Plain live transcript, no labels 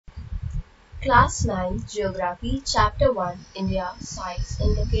Class 9 Geography Chapter 1 India Size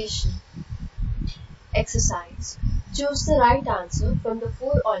and Location. Exercise. Choose the right answer from the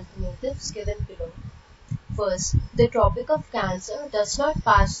four alternatives given below. First, the Tropic of Cancer does not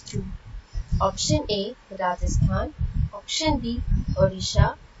pass through. Option A, Rajasthan. Option B,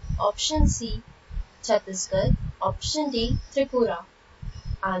 Odisha. Option C, Chhattisgarh. Option D, Tripura.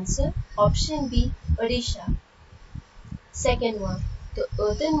 Answer, Option B, Odisha. Second one, the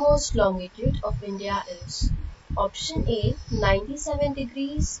earthernmost longitude of India is Option A 97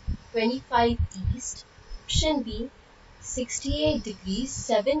 degrees 25 east, Option B 68 degrees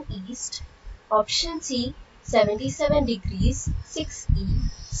 7 east, Option C 77 degrees 6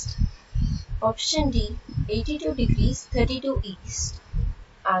 east, Option D 82 degrees 32 east.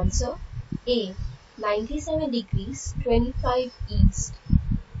 Answer A 97 degrees 25 east.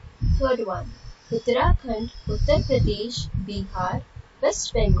 Third one, Uttarakhand, Uttar Pradesh, Bihar,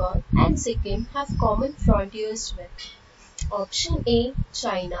 West Bengal and Sikkim have common frontiers with Option A,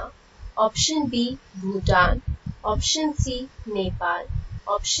 China, Option B, Bhutan, Option C, Nepal,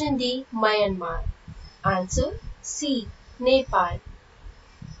 Option D, Myanmar. Answer C, Nepal.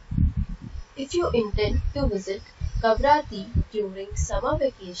 If you intend to visit Kavrati during summer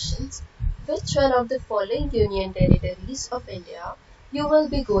vacations, which one of the following union territories of India you will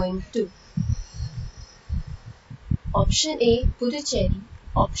be going to? Option A, Puducherry.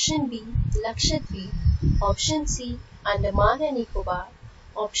 Option B, Lakshadweep. Option C, Andaman and Nicobar.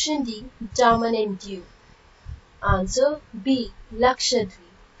 Option D, Daman and Diu. Answer B,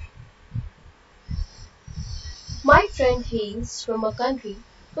 Lakshadweep. My friend hails from a country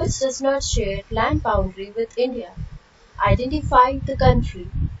which does not share land boundary with India. Identify the country.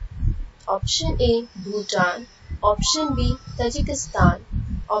 Option A, Bhutan. Option B, Tajikistan.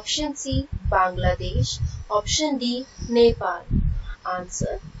 Option C, Bangladesh. Option D, Nepal.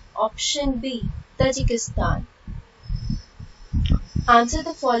 Answer, Option B, Tajikistan. Answer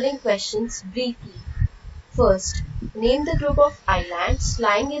the following questions briefly. First, name the group of islands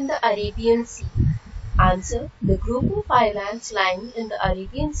lying in the Arabian Sea. Answer, the group of islands lying in the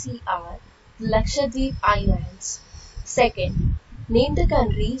Arabian Sea are the Lakshadweep Islands. Second, name the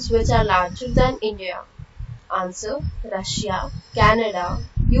countries which are larger than India. Answer, Russia, Canada,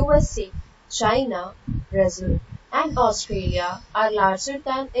 USA, China, Brazil and Australia are larger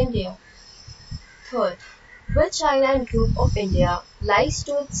than India. Third, which island group of India lies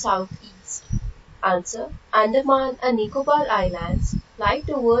to its southeast? Answer, Andaman and Nicobar Islands lie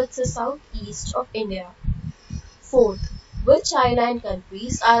towards the southeast of India. Fourth, which island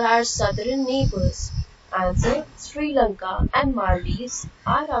countries are our southern neighbors? Answer, Sri Lanka and Maldives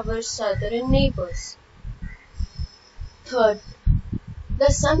are our southern neighbors. Third,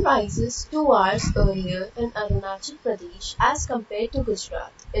 the sun rises 2 hours earlier in Arunachal Pradesh as compared to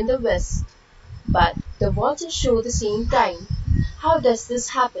Gujarat in the west, but the watches show the same time. How does this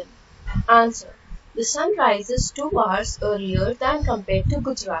happen? Answer, the sun rises 2 hours earlier than compared to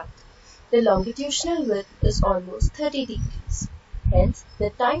Gujarat. The longitudinal width is almost 30 degrees. Hence, the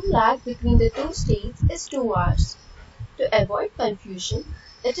time lag between the two states is 2 hours. To avoid confusion,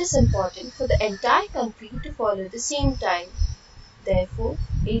 it is important for the entire country to follow the same time. Therefore,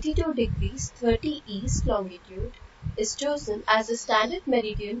 82 degrees 30 east longitude is chosen as the standard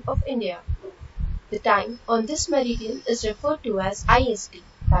meridian of India. The time on this meridian is referred to as IST,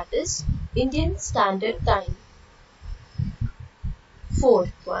 that is, Indian Standard Time.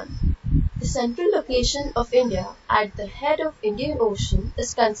 Fourth one, the central location of India at the head of Indian Ocean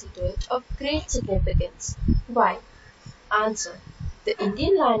is considered of great significance. Why? Answer, the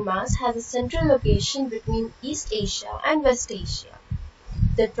Indian landmass has a central location between East Asia and West Asia.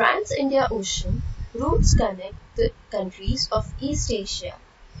 The Trans-India Ocean routes connect the countries of East Asia.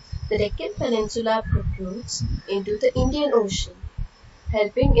 The Deccan Peninsula protrudes into the Indian Ocean,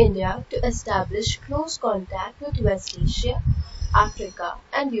 helping India to establish close contact with West Asia, Africa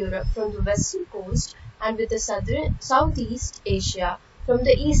and Europe from the western coast and with the Southeast Asia from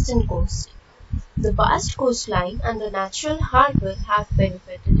the eastern coast. The vast coastline and the natural harbour have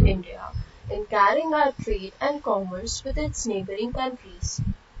benefited India in carrying out trade and commerce with its neighbouring countries.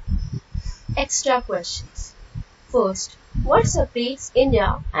 Extra questions. First, what separates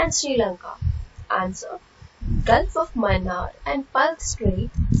India and Sri Lanka? Answer, Gulf of Mannar and Palk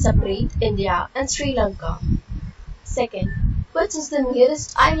Strait separate India and Sri Lanka. Second, which is the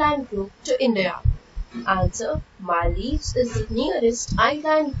nearest island group to India? Answer, Maldives is the nearest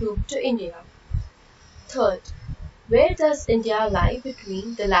island group to India. Third, where does India lie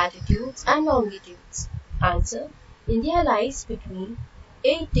between the latitudes and longitudes? Answer, India lies between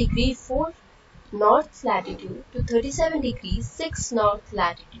 8 degree 4 north latitude to 37 degrees 6 north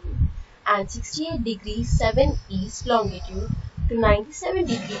latitude and 68 degrees 7 east longitude to 97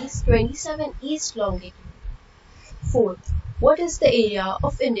 degrees 27 east longitude. Fourth, what is the area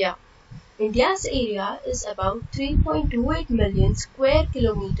of India? India's area is about 3.28 million square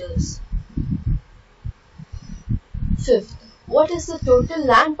kilometers. Fifth, what is the total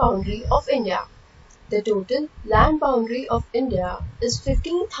land boundary of India? The total land boundary of India is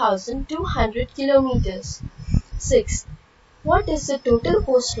 15,200 kilometers. Sixth, what is the total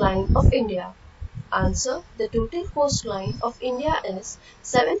coastline of India? Answer: the total coastline of India is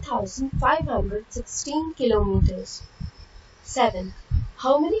 7,516 kilometers. Seventh,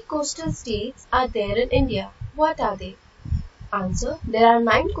 how many coastal states are there in India? What are they? Answer: there are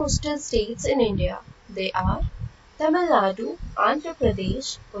 9 coastal states in India. They are Tamil Nadu, Andhra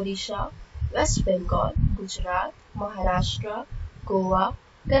Pradesh, Odisha, West Bengal, Gujarat, Maharashtra, Goa,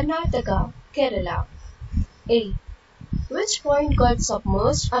 Karnataka, Kerala. 8. Which point got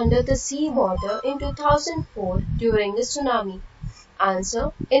submerged under the sea water in 2004 during a tsunami?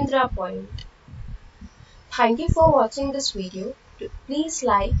 Answer: Indra Point. Thank you for watching this video. Please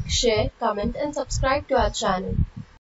like, share, comment and subscribe to our channel.